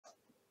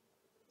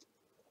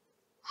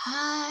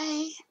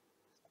Hi.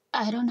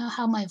 I don't know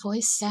how my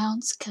voice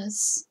sounds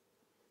because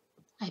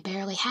I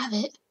barely have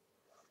it,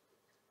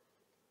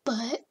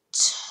 but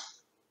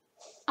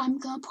I'm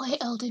gonna play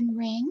Elden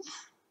Ring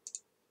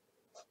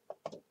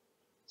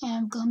and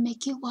I'm gonna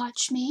make you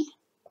watch me.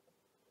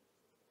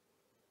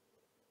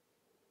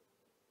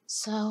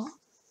 So,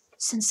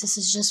 since this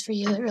is just for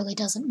you, it really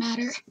doesn't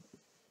matter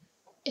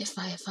if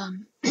I've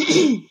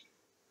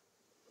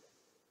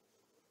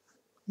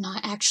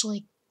not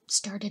actually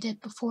started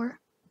it before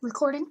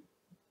recording.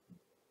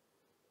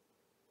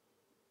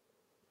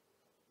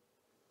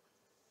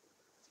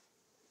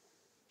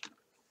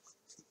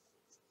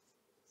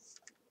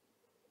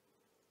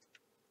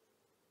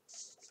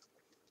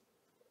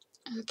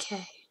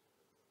 Okay.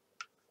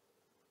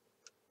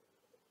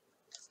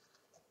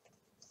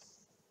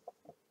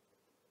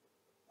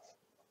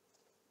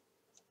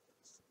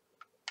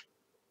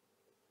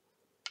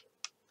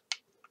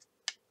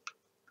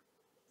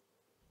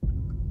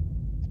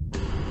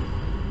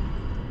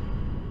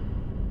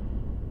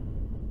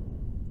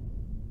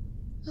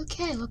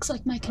 Okay, looks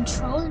like my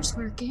controller's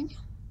working.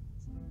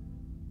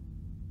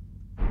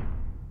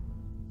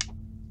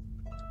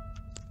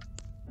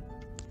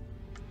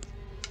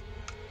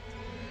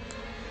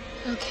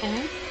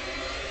 Okay.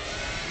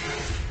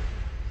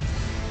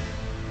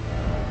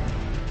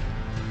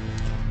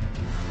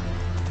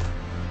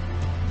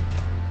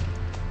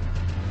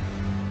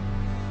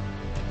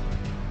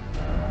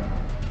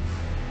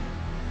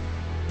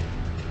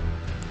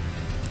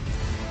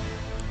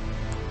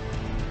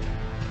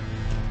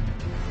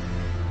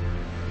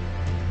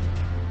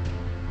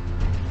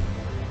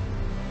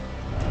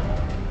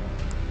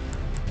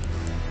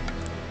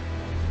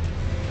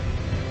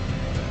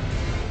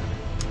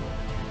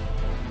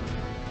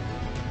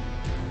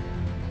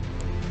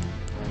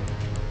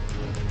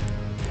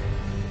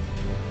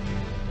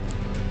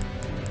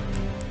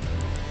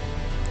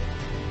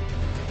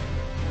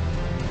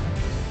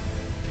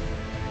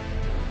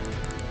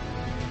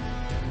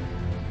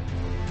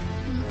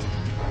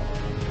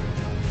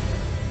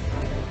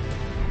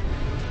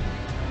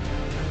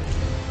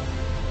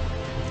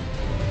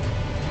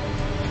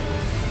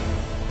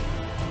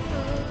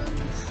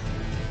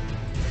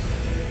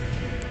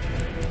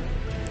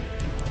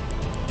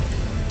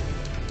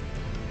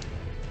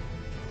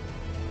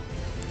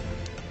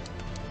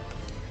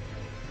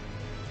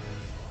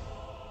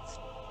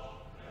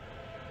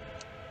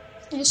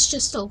 It's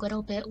just a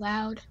little bit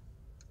loud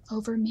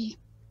over me.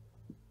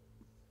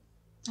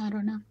 I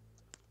don't know.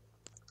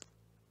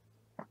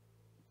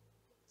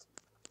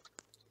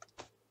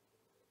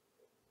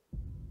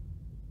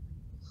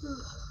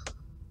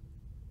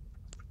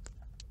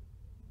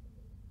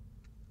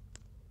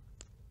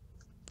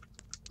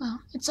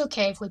 Well, it's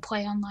okay if we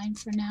play online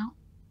for now.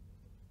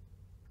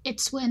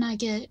 It's when I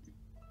get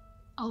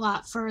a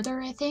lot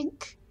further, I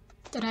think,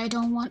 that I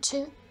don't want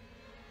to.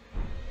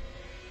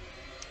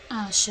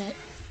 Oh shit.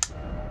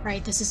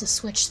 Right, this is a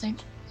Switch thing.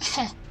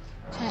 Heh.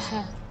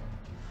 Heh.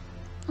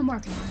 I'm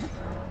working on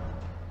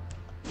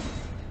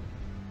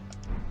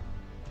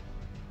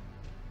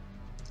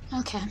it.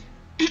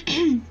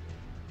 Okay.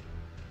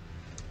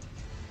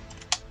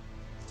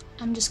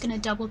 I'm just gonna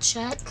double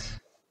check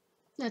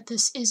that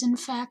this is in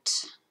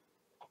fact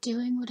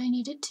doing what I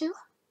need it to.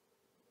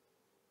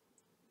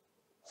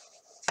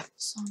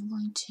 So I'm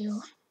going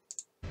to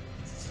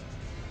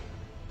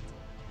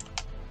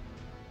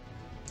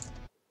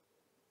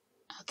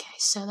okay,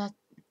 so that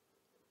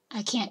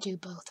I can't do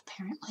both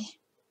apparently.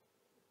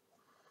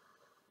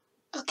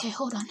 Okay,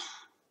 hold on.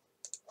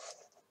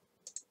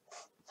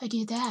 If I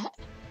do that,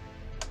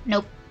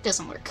 nope,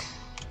 doesn't work.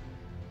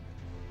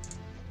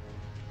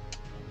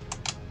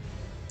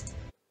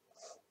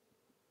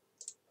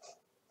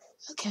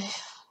 Okay.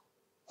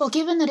 Well,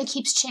 given that it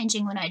keeps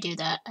changing when I do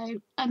that,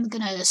 I'm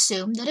gonna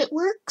assume that it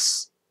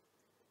works.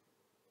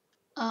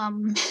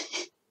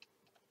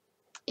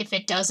 If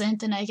it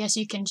doesn't, then I guess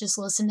you can just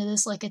listen to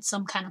this like it's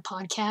some kind of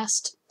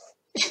podcast.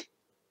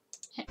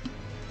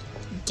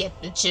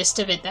 Get the gist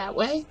of it that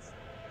way.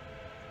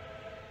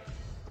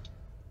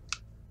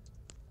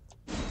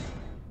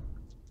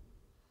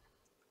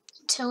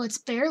 Until it's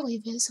barely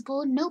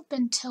visible. Nope,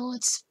 until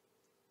it's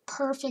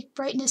perfect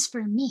brightness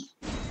for me.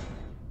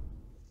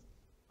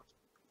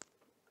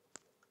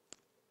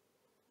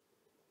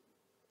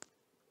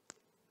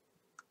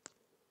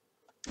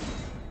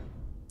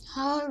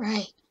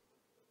 Alright.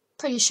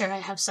 Pretty sure I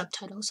have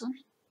subtitles on.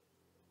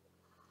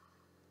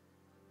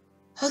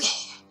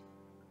 Okay.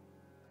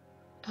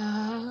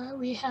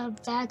 We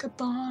have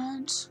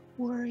Vagabond,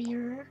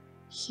 Warrior,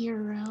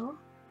 Hero,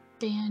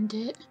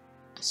 Bandit,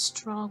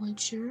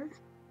 Astrologer,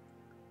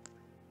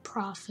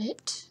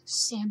 Prophet,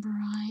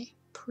 Samurai,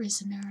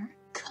 Prisoner,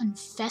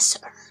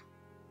 Confessor,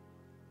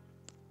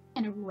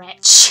 and a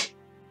Wretch.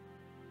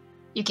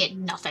 You get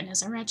nothing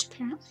as a Wretch,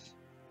 apparently.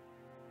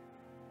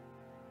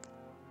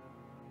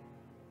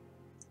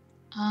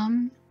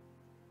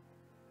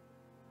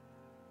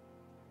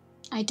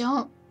 I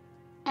don't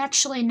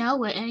actually know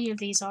what any of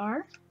these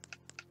are.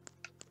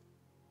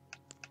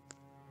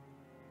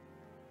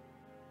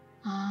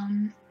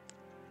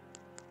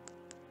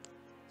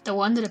 the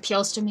one that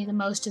appeals to me the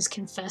most is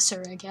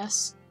Confessor, I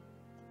guess.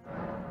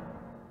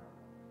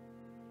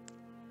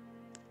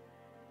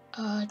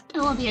 I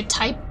want to be a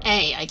type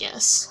A, I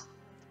guess.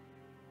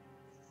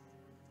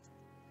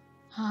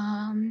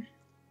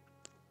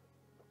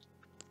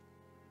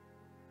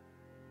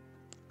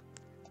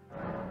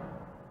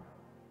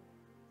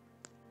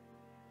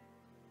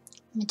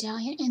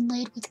 Medallion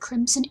inlaid with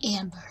crimson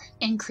amber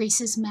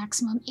increases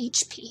maximum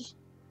HP.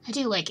 I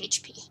do like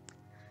HP.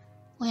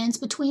 Lands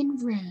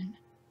between rune.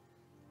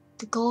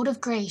 The gold of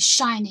grace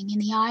shining in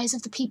the eyes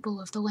of the people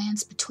of the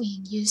lands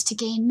between, used to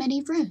gain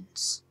many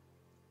runes.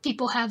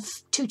 People have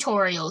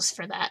tutorials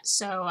for that,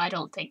 so I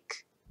don't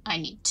think I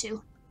need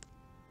to.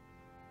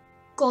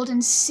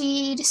 Golden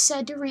seed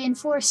said to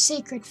reinforce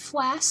sacred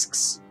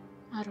flasks.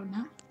 I don't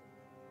know.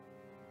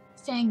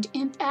 Fanged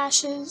imp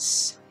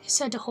ashes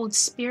said to hold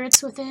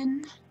spirits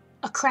within.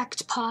 A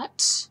cracked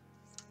pot.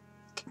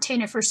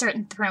 Container for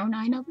certain throne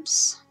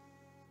items.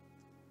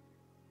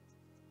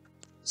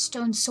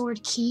 Stone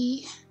sword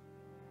key.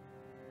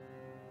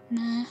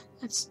 Nah,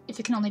 that's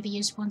if it can only be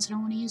used once, I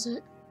don't want to use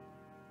it.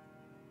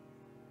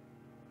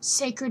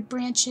 Sacred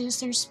branches,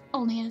 there's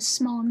only a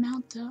small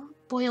amount though.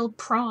 Boiled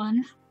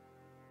prawn.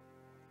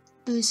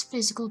 Boost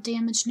physical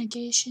damage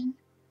negation.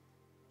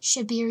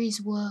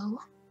 Shabiri's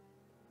woe.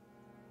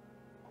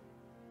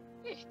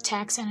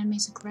 Attacks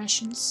enemies'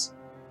 aggressions.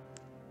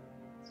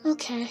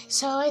 Okay,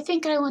 so I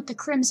think I want the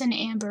Crimson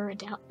Amber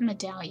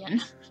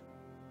medallion.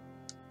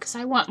 Because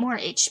I want more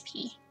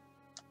HP.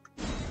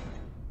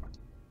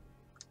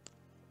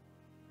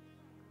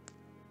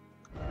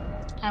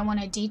 I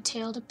want a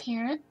detailed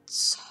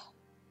appearance.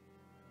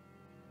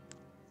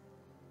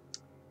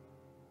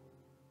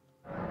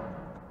 I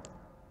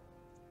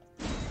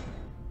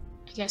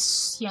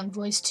guess young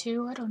voice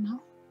too, I don't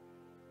know.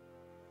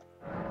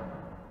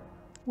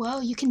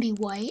 Well, you can be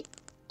white.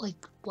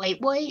 Like,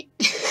 white?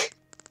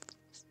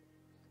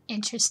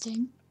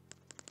 Interesting.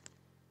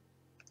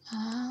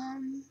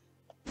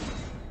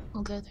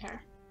 We'll go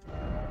there.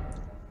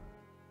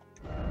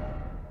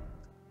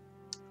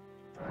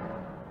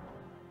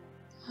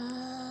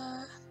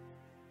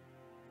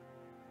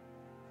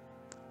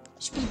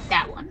 Should be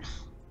that one.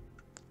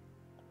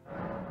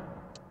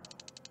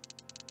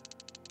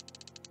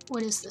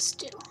 What does this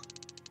do?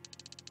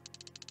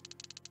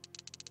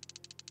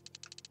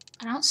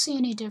 I don't see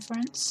any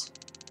difference.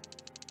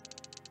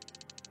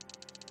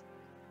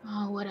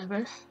 Oh,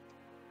 whatever.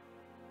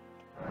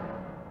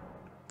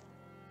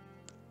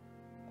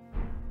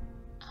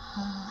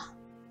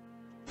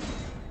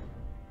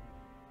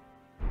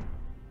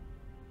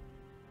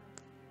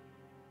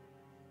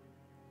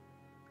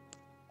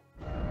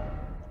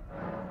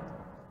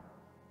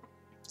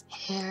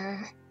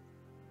 Hair.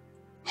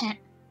 Heh.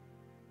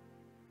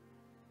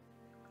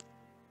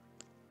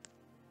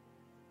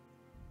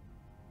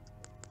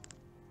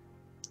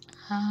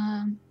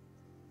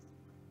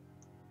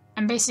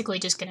 I'm basically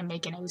just gonna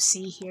make an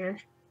OC here.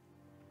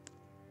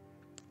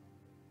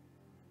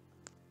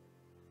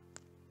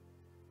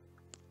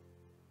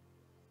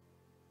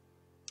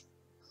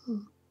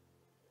 Ooh.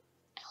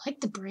 I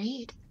like the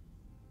braid.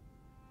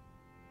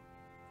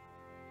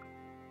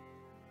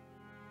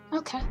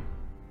 Okay.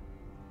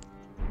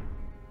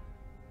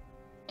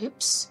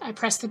 Oops, I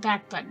pressed the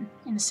back button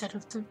instead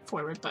of the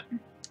forward button.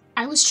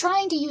 I was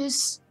trying to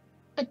use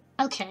a...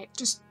 Okay,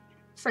 just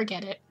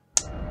forget it.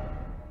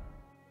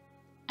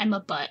 I'm a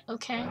butt,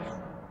 okay?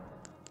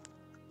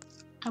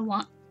 I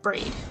want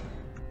braid.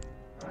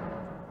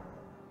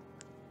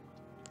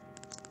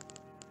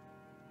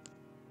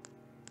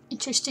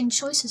 Interesting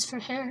choices for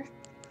hair.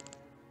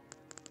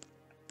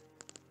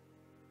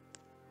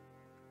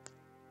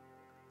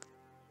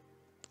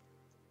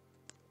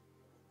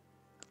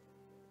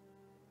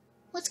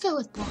 Let's go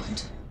with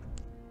blonde.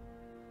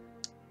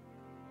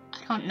 I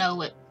don't know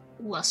what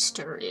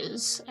luster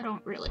is. I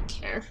don't really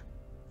care.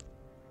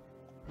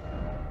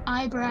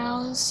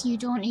 Eyebrows, you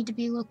don't need to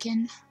be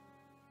looking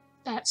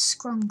that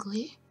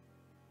scrungly.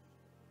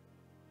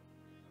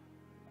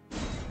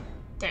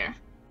 There.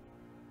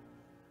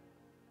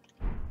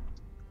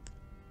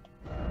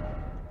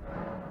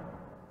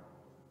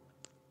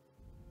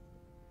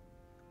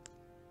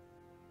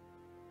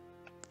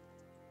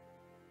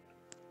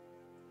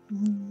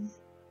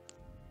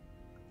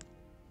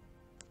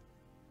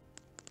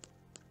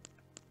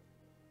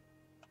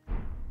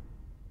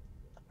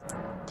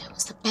 That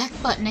was the back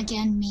button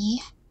again,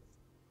 me.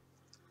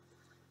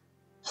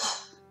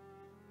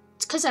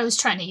 It's because I was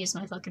trying to use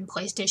my fucking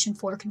PlayStation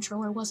 4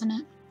 controller, wasn't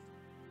it?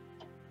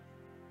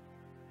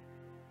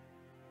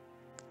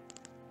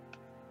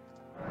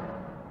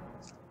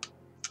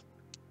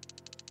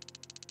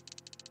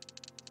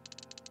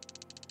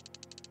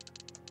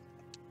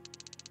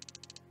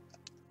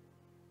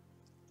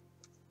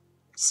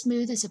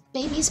 Smooth as a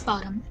baby's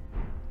bottom.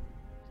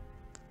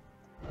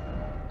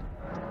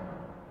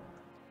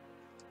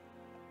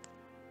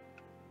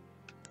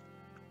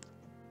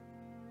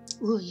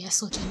 Ooh,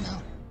 yes, looking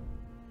though.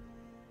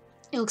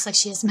 It looks like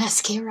she has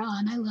mascara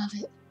on. I love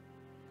it.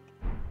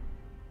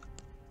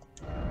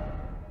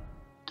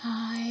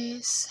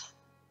 Eyes.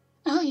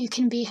 Oh, you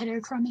can be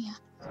heterochromia.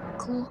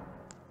 Cool.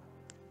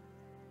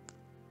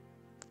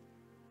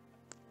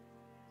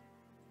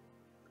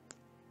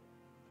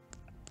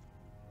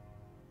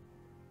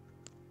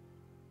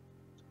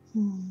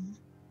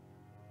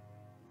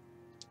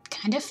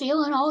 Kind of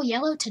feeling all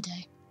yellow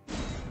today.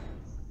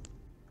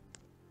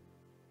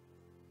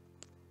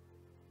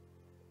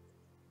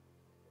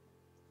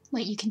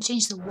 Wait, you can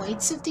change the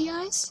whites of the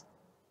eyes?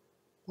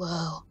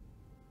 Whoa.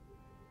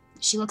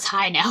 She looks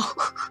high now.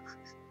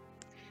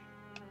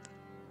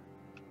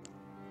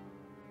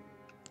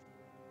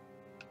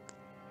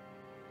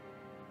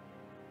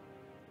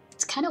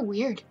 It's kind of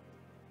weird.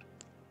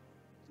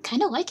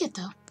 Kind of like it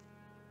though.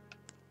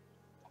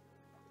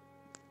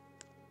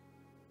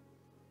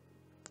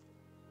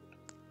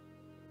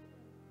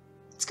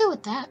 Let's go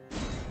with that.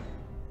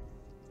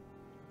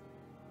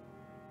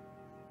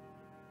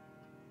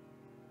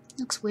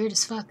 Looks weird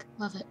as fuck.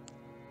 Love it.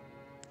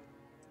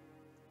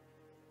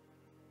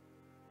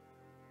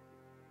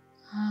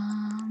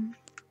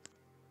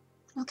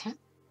 Okay.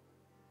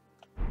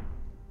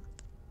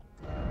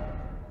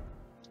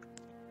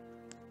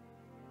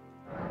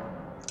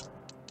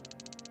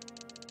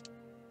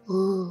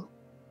 Ooh,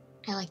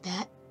 I like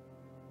that.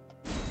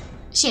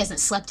 She hasn't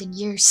slept in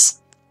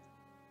years.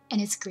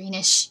 And it's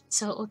greenish,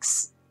 so it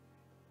looks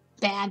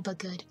bad but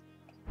good.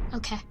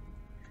 Okay.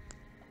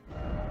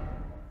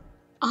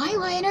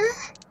 Eyeliner?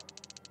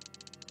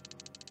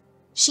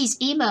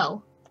 She's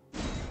emo.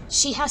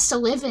 She has to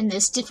live in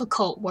this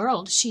difficult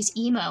world. She's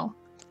emo.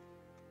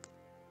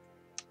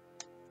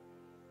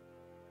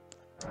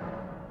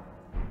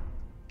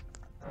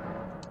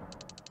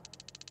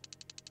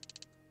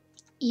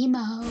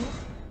 Emo.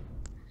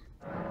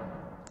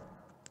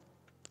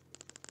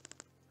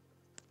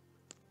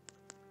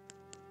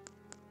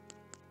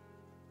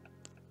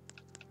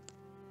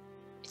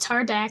 It's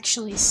hard to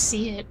actually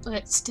see it,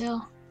 but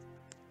still.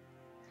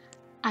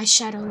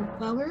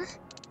 Eyeshadow lower?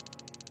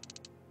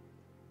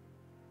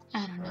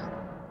 I don't know.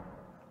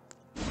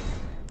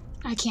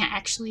 I can't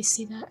actually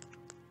see that.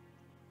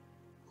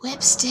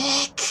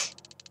 Lipstick!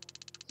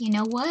 You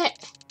know what?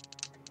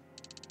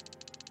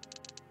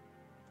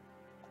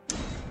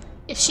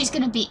 If she's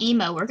gonna be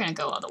emo, we're gonna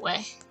go all the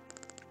way.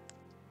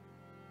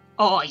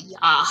 Oh,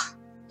 yeah.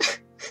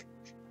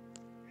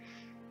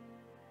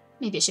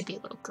 Maybe it should be a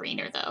little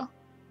greener, though.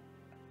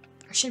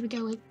 Or should we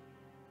go with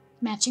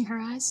matching her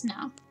eyes?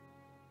 No.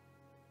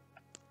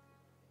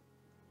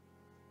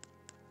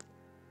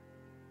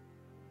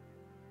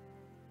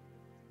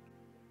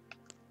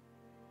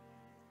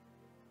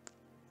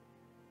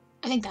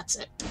 I think that's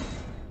it.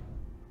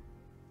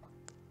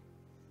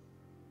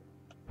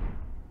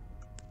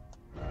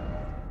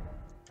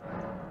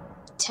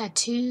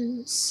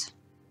 Tattoos.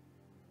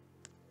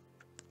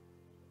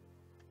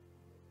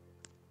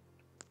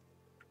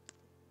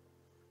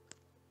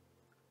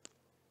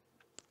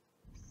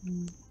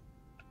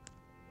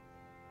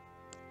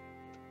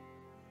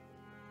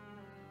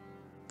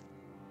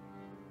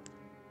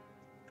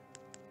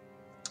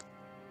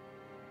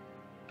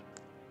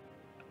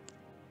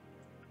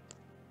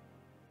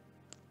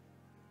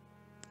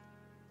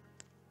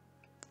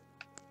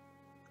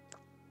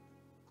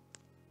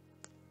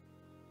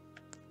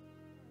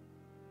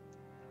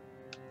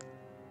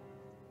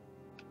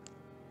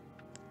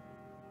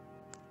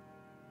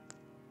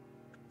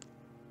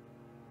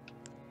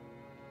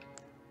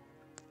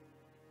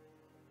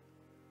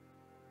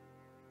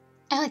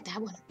 I like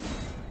that one.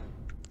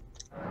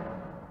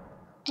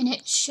 And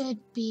it should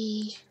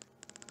be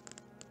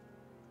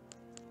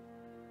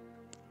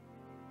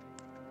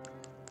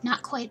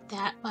not quite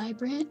that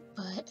vibrant,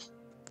 but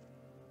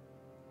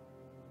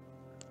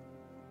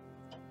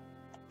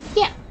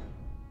yeah.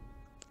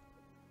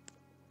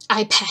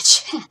 Eye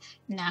patch.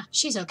 Nah,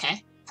 she's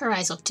okay. Her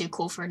eyes look too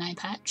cool for an eye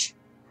patch.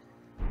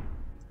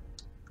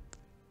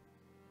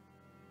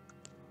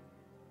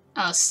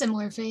 Oh,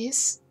 similar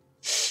face.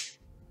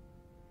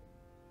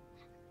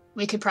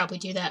 We could probably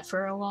do that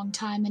for a long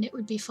time and it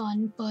would be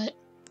fun, but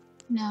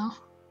no.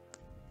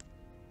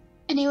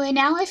 Anyway,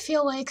 now I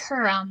feel like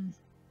her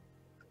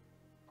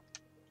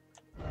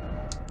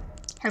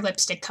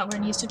lipstick color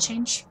needs to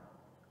change.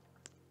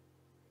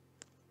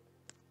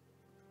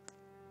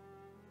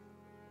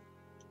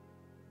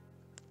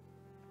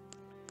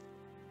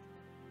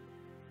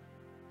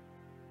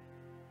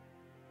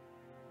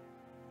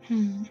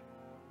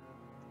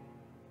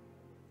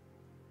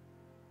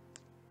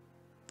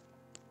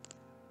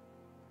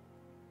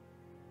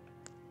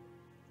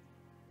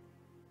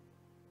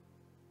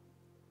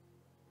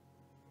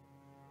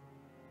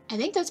 I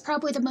think that's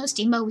probably the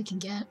most emo we can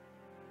get.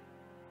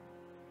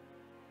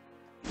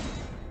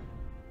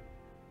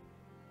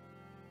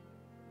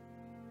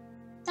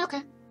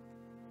 Okay.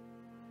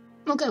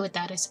 We'll go with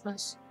that, I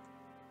suppose.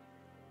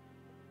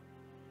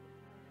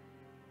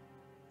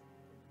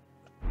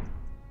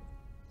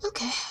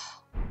 Okay.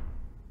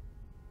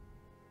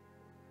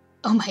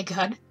 Oh my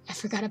god, I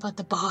forgot about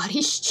the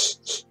body.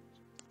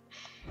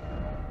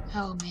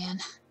 Oh man.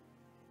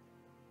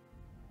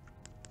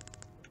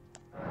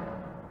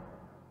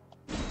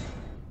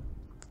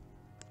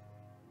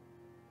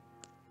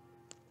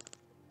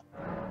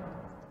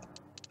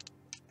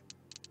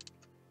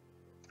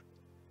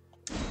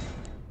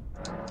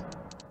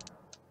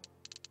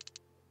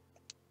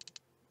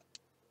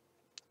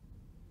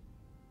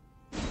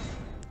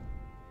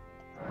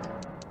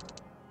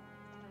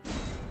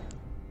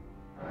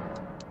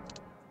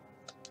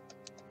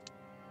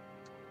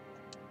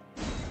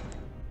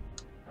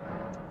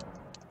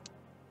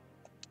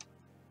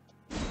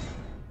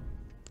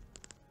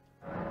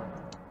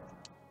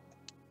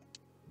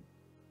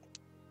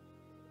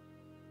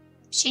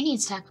 She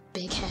needs to have a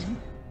big head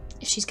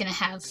if she's gonna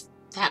have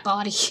that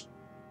body.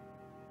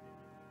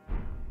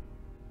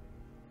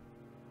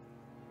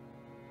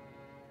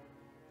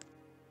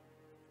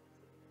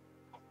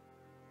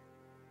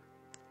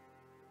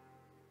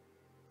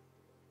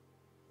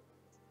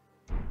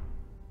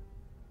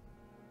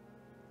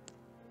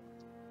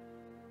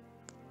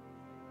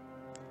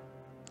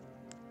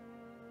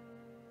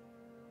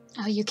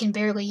 Oh, you can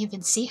barely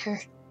even see her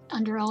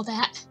under all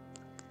that.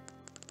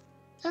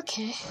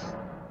 Okay.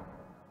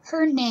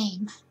 Her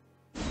name.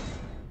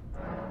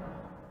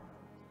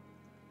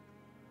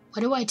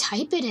 What do I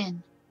type it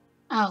in?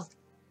 Oh,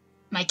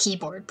 my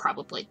keyboard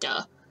probably,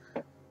 duh.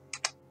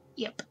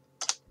 Yep.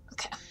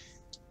 Okay.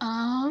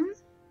 I'm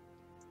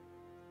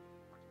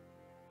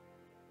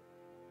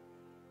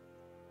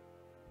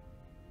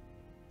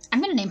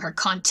gonna name her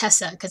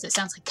Contessa because it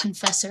sounds like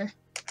confessor.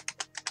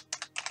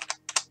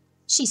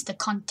 She's the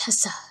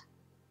Contessa.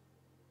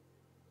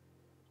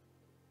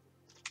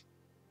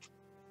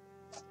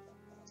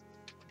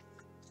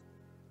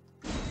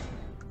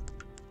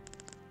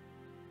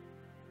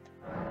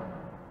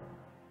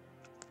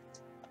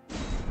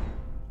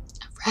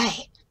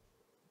 Right.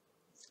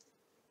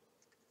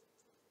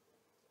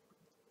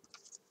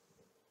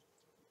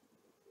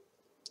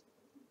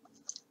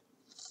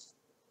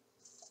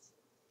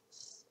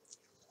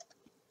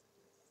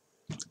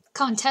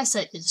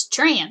 Contessa is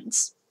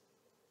trans.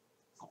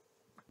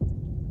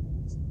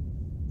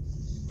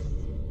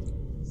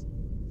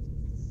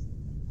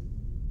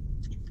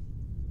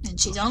 And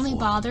she's only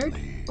bothered.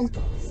 Oh.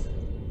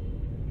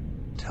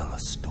 Tell a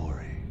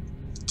story.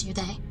 Do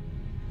they?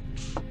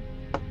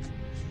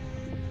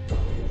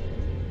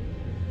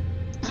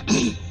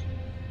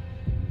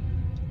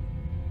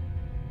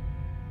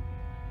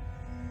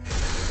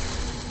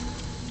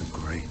 The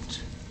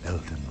great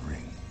Elden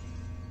Ring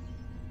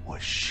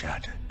was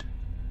shattered.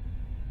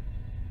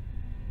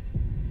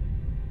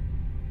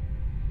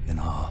 In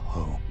our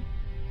home,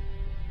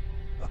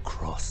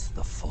 across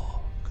the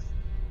fog,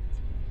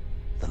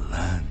 the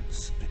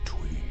lands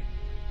between.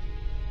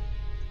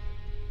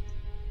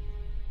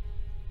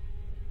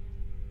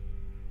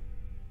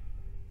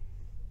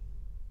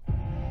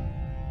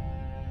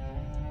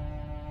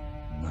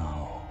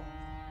 Now,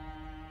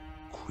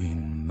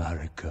 Queen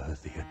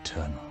Marika the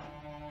Eternal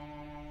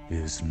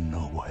is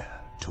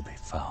nowhere to be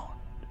found.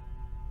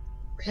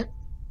 Rip.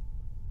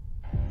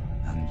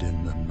 And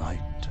in the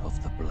night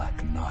of the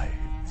Black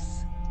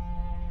Knives,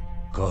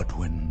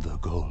 Godwyn the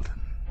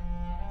Golden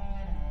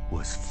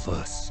was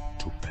first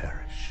to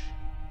perish.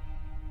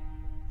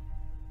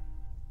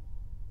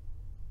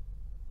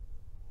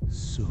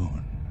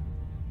 Soon,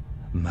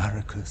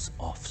 Marika's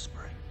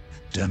offspring,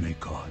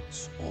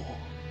 demigods all,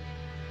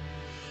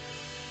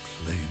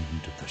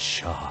 claimed the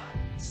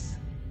shards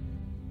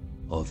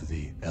of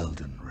the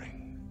Elden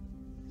Ring.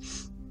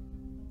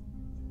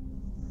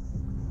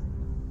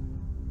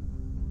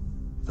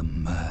 The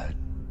mad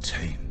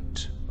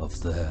taint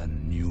of their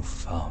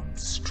newfound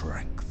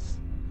strength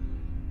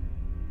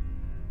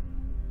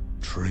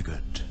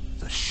triggered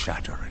the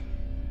shattering.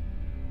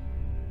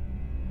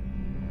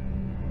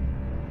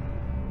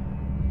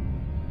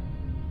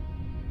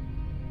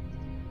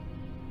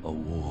 A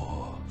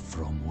war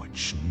from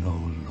which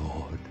no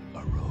lord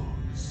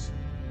arose.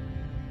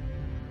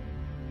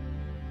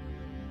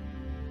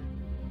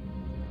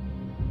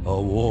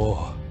 A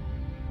war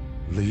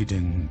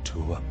leading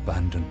to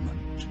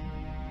abandonment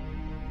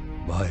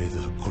by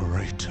the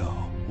greater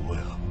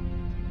will.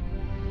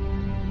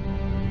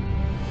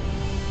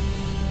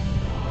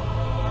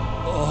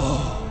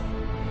 Oh,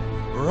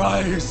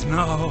 rise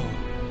now,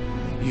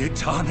 ye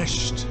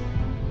tarnished,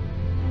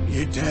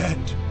 ye dead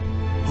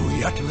who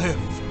yet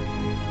live.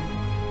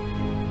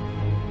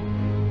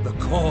 The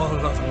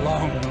call of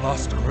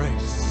long-lost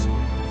grace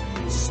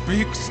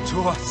speaks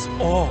to us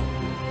all.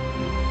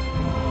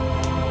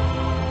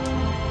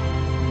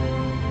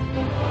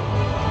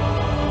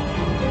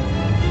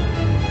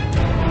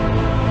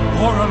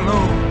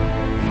 Oraloo,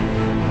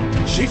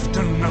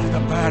 chieftain of the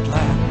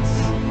Badlands,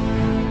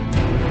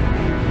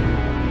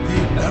 the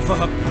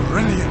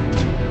ever-brilliant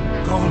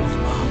Gold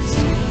Mask.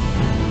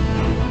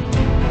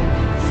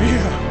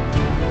 Fear,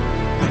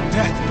 the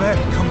deathbed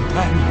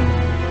companion,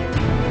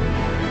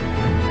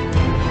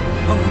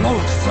 the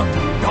loathsome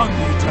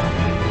Dung-Eater,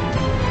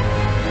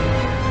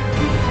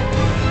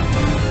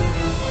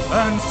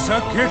 and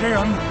Sir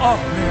Gideon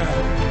Ofnir,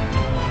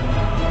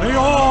 the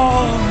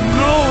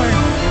all-knowing.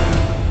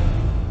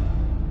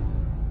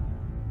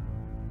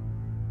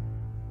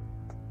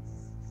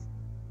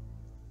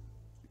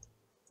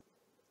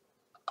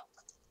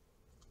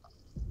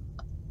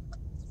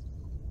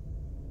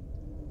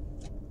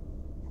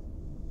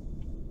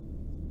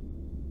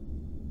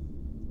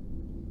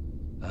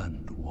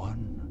 And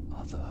one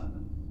other,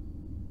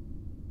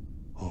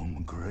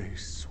 whom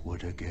grace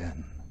would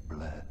again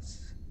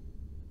bless.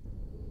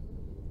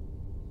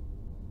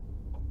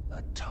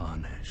 A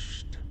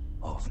tarnished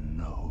of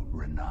no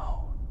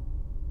renown.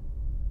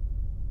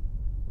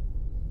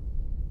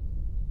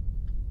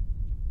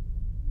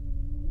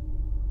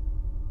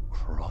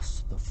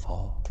 Cross the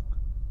fog,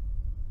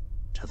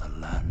 to the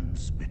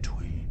lands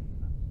between.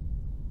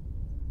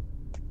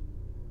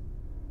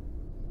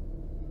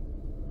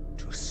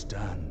 To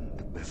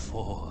stand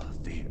before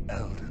the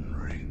Elden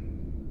Ring.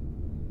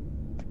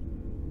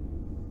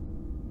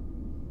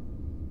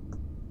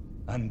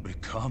 And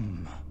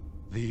become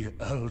the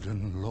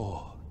Elden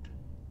Lord.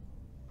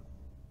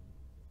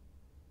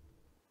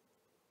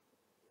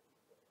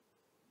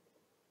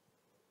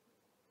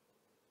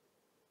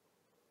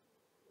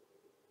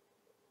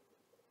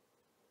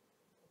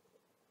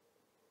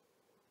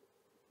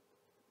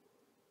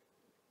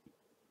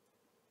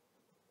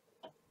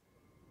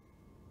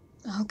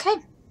 Okay.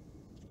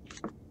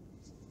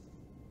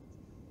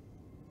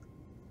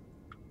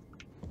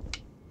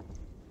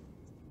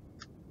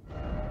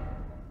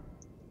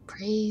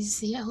 Praise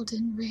the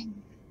Elden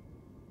Ring.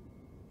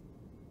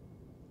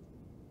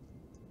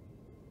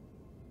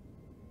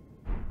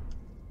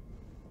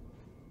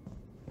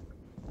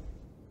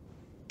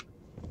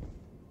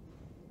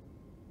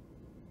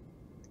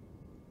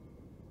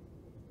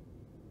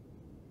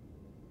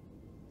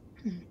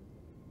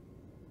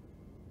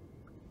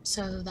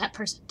 So that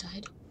person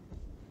died.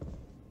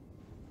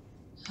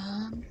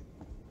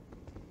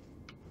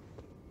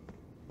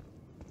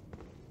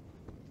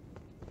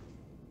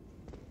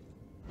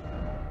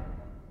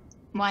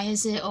 Why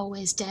is it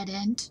always dead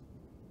end?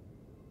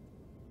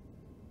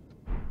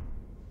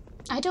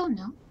 I don't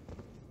know.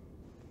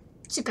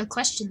 It's a good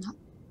question, though.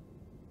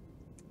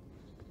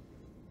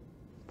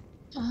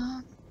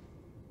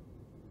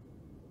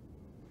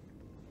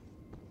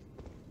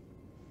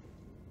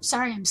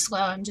 Sorry I'm slow,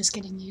 I'm just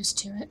getting used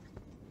to it.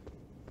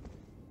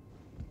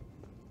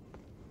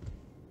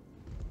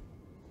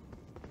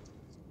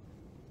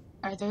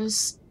 Are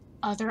those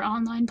other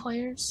online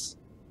players?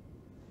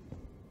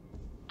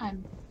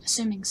 I'm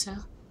assuming so.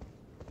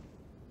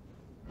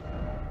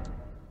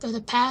 Though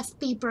the path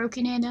be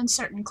broken and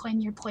uncertain, claim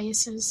your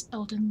place as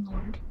Elden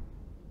Lord.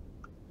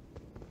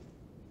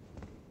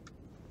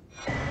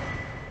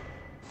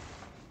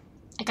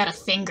 I got a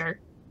finger.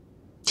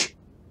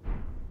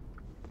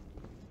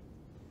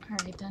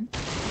 Alright then.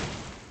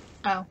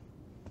 Oh.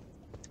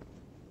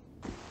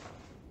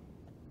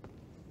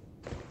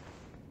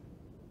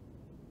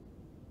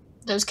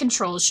 Those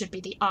controls should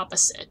be the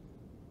opposite.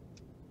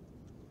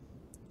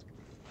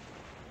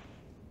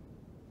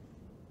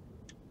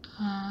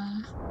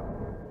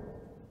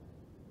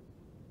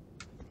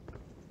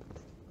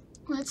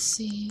 Let's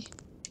see.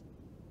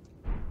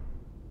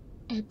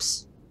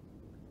 Oops.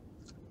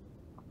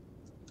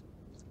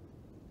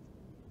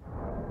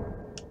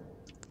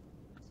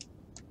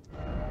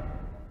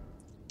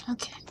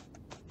 Okay.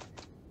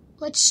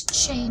 Let's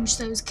change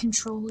those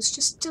controls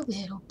just a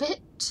little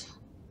bit.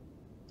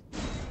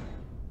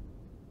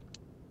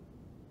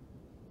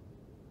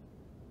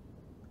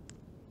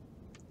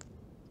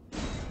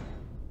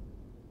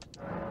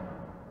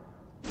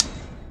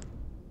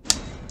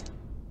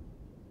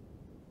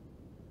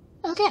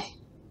 Okay.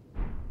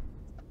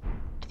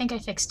 I think I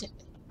fixed it.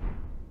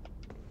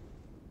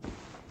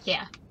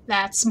 Yeah,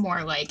 that's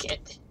more like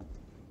it.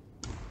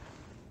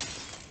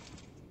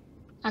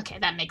 Okay,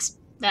 that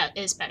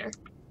is better.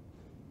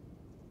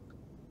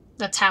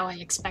 That's how I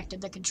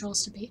expected the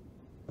controls to be.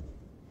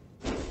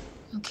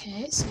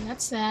 Okay, so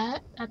that's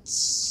that. That's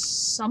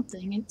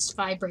something. It's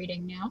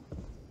vibrating now.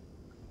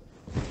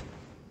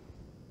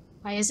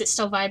 Why is it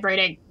still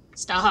vibrating?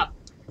 Stop.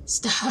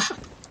 Stop.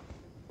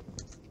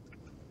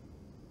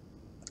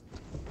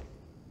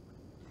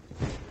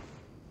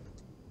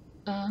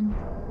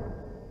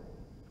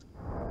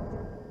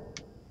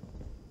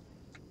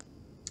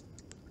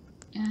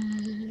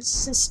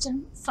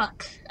 System.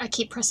 Fuck. I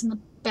keep pressing the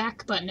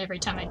back button every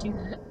time I do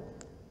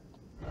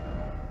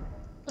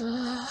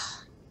that.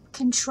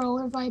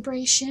 Controller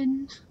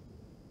vibration.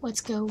 Let's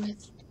go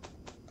with...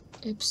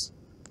 Oops.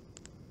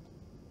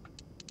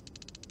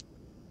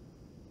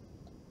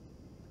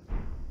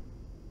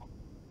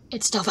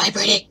 It's still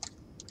vibrating.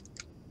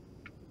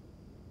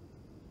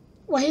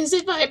 Why is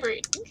it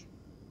vibrating?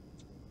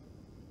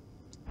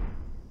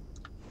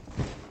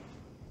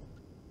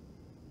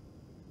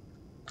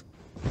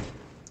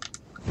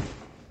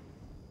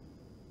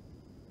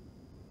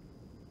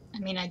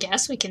 I mean, I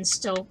guess we can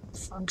still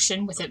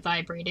function with it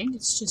vibrating.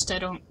 It's just I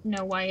don't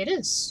know why it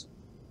is.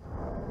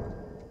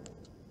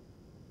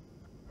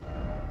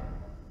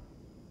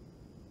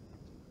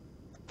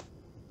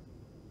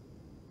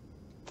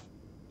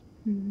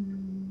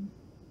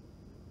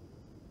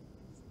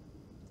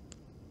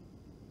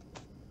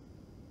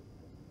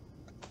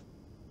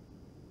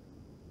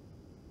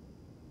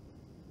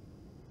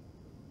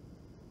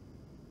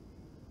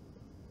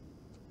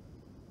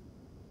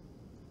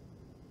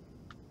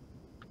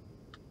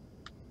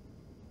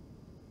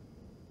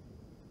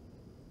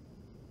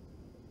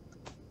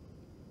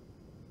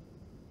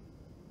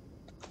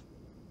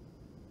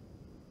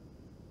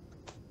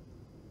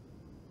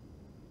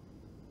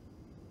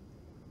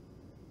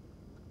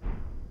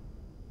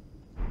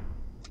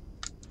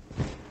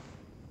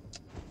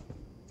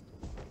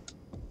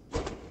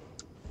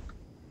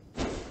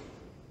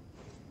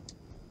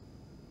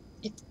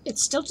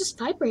 It's still just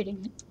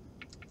vibrating.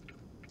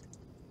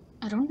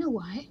 don't know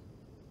why.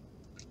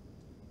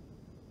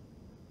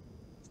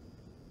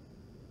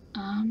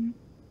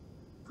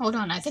 Hold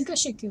on, I think I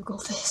should Google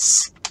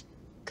this.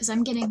 Because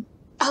I'm getting...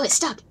 Oh, it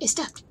stopped! It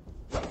stopped!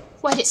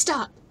 Why'd it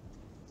stop?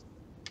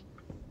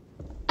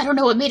 I don't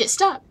know what made it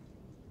stop.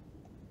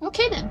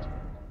 Okay then.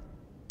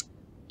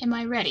 Am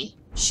I ready?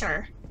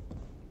 Sure.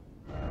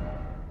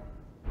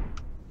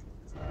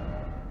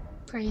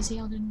 Praise the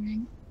Elden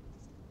Ring.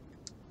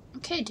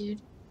 Okay, dude.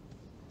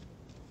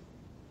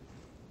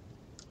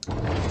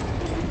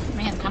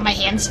 Man, now my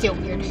hands feel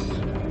weird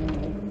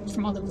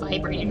from all the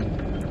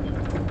vibrating.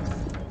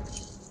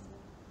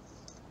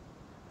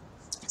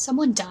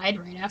 Someone died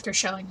right after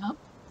showing up.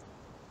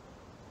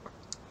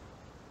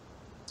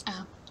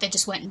 Oh, they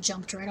just went and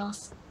jumped right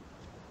off.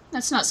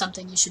 That's not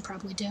something you should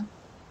probably do.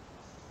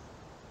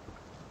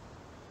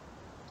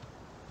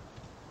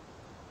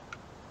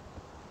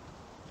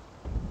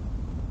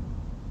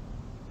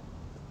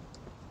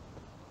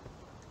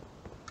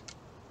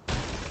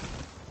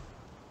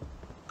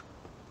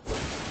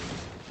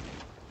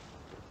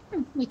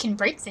 We can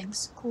break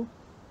things. Cool.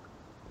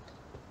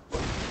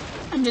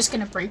 I'm just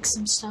gonna break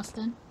some stuff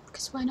then,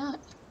 because why not?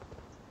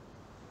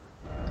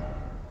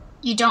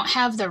 You don't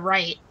have the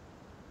right.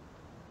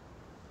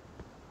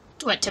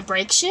 What, to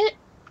break shit?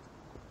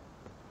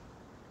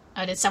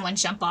 Oh, did someone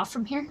jump off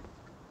from here?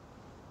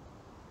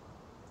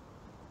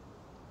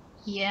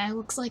 Yeah, it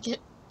looks like it.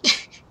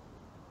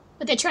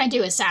 But they try and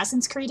do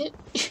Assassin's Creed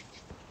it?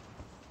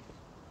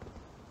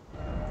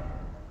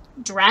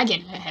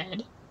 Dragon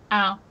ahead.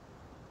 Oh.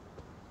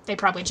 They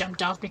probably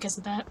jumped off because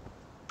of that.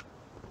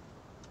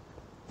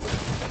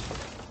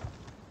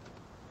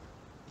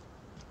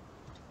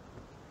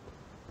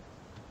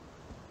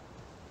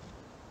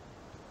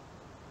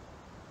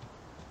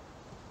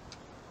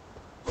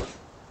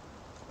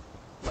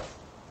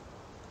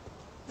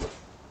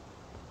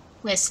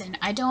 Listen,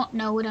 I don't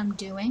know what I'm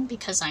doing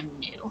because I'm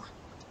new.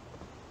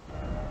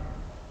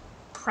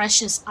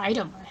 Precious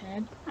item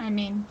ahead. I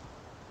mean...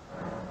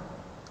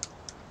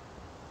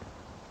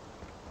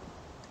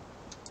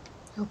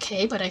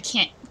 Okay, but I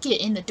can't get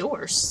in the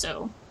doors,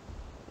 so...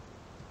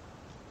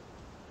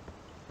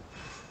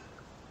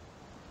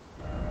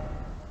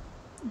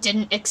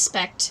 Didn't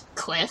expect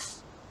cliff.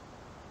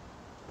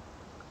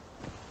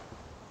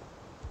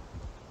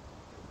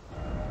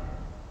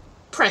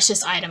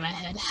 Precious item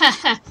ahead. Ha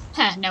ha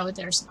ha, no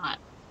there's not.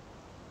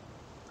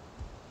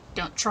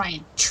 Don't try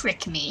and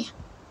trick me.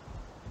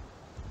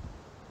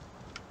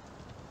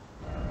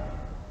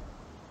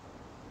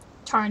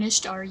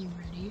 Tarnished, are you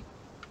ready?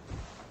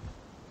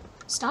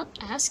 Stop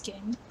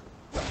asking.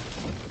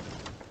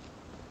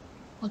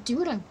 I'll do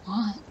what I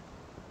want.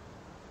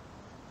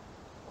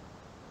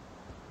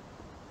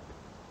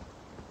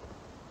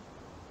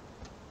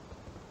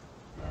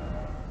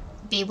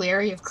 Be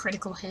wary of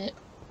critical hit.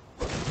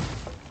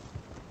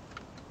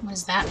 What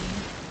does that mean?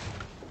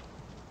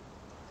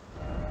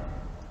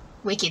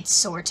 Wicked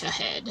sort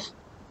ahead.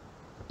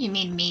 You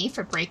mean me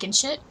for breaking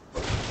shit?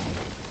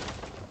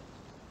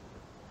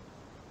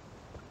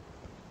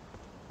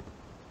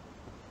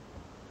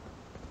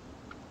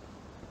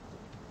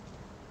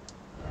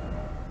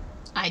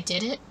 I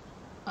did it?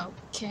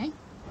 Okay.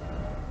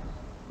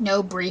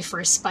 No brief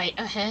respite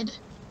ahead.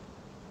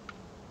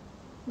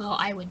 Well,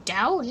 I would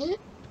doubt it.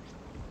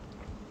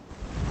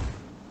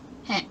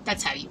 Heh,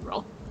 that's how you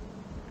roll.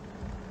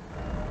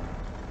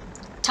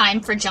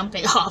 Time for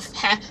jumping off.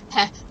 Heh,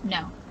 heh,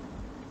 no.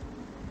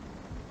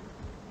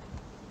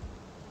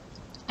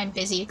 I'm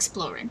busy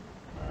exploring.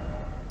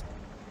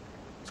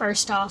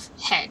 First off,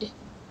 head.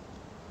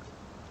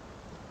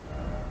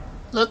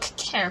 Look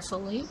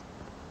carefully.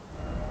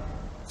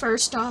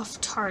 First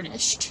off,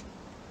 tarnished.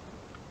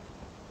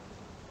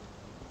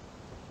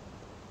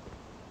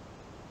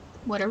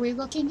 What are we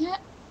looking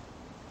at?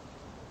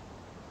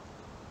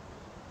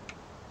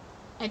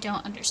 I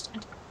don't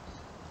understand.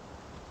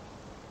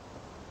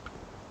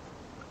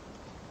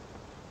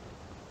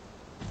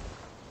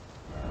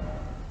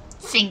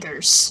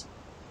 Fingers.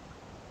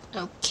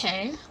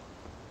 Okay.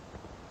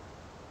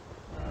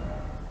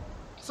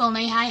 If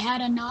only I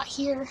had a knot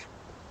here.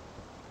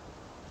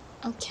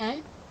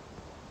 Okay.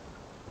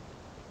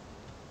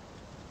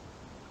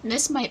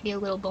 This might be a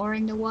little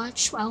boring to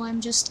watch while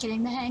I'm just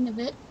getting the hang of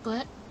it,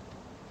 but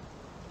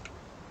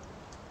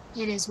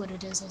it is what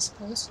it is, I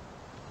suppose.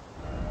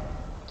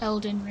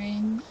 Elden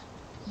Ring.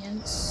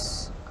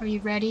 Yes. Are you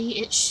ready?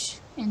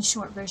 It's in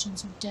short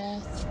versions of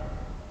death.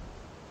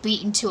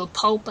 Beaten to a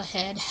pulp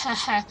ahead. Ha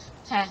ha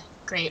ha.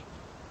 Great.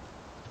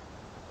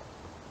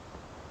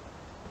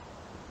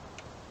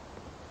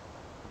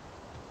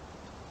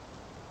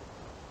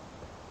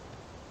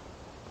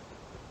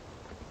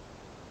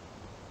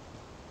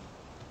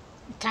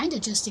 I'm kinda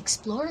just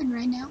exploring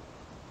right now.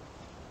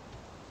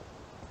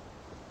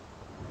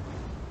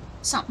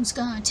 Something's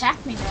gonna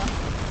attack me though.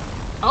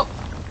 Oh,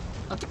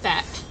 look at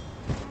that.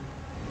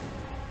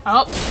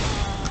 Oh,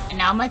 and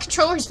now my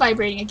controller's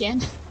vibrating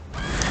again.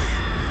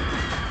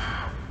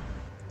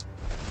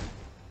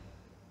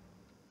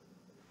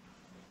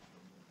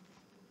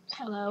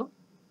 Hello.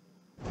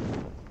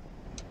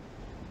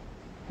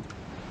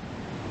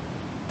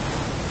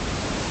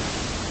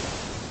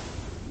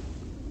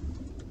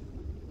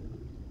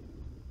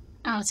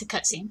 it's a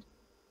cutscene.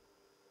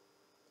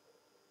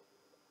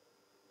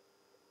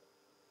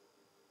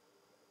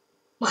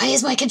 Why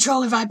is my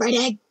controller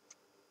vibrating?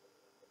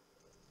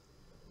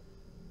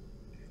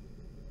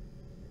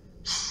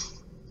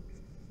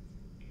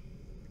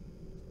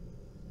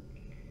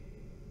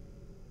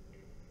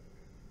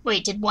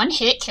 Wait, did one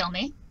hit kill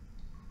me?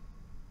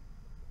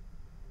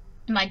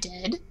 Am I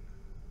dead?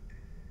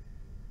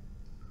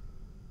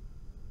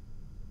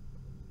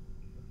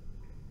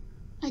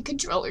 My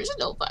controller's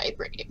still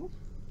vibrating.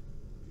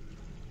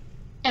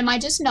 Am I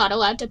just not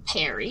allowed to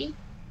parry?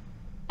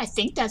 I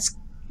think that's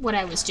what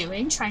I was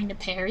doing, trying to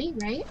parry,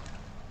 right?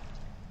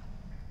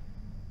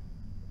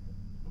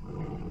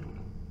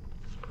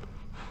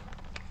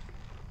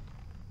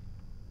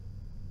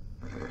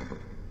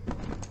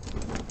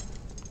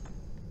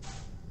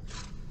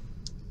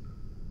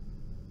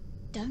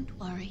 Don't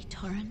worry,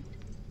 Torrent.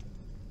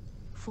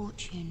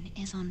 Fortune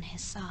is on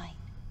his side.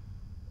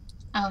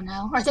 Oh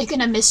no, are they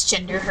gonna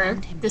misgender her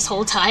this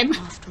whole time?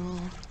 After all.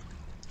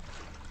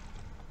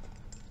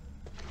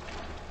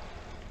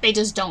 They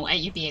just don't let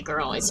you be a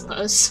girl, I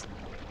suppose.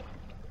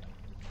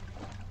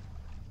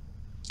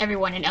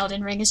 Everyone in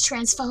Elden Ring is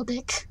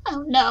transphobic.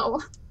 Oh no.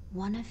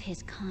 One of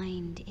his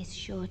kind is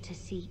sure to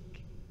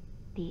seek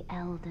the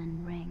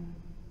Elden Ring.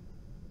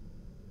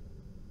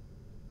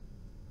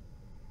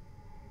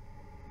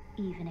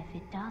 Even if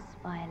it does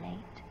violate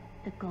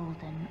the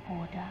Golden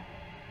Order.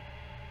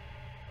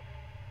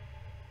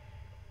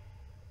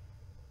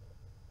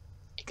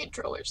 The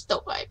controller's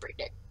still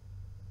vibrating.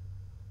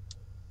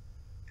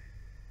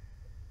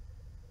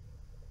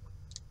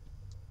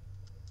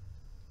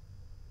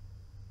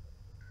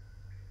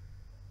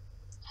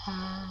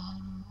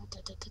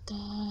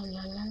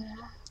 La, la,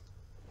 la.